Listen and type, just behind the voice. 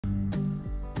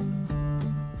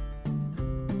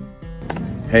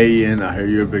Hey Ian, I heard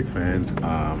you're a big fan.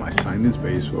 I signed this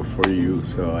baseball for you,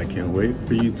 so I can't wait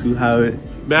for you to have it.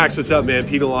 Max, what's up, man?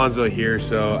 Pete Alonso here.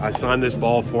 So I signed this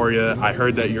ball for you. I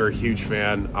heard that you're a huge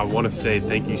fan. I want to say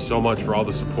thank you so much for all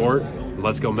the support.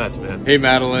 Let's go Mets, man. Hey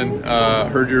Madeline,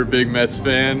 heard you're a big Mets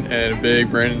fan and a big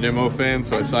Brandon Nimmo fan,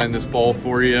 so I signed this ball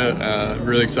for you. I'm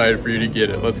really excited for you to get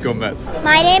it. Let's go Mets.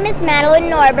 My name is Madeline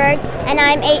Norberg, and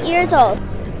I'm 8 years old.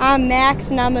 I'm Max,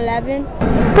 and I'm 11.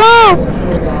 Go!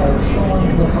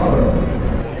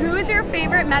 Who is your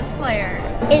favorite Mets player?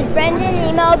 Is Brendan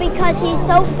Nemo because he's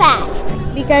so fast.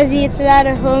 Because he hits a lot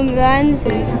of home runs.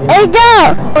 Hey,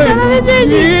 go! Another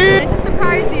jersey! To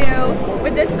surprise you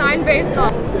with this signed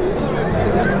baseball.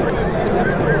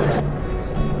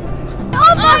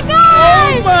 Oh my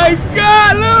God! Oh my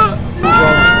God, look!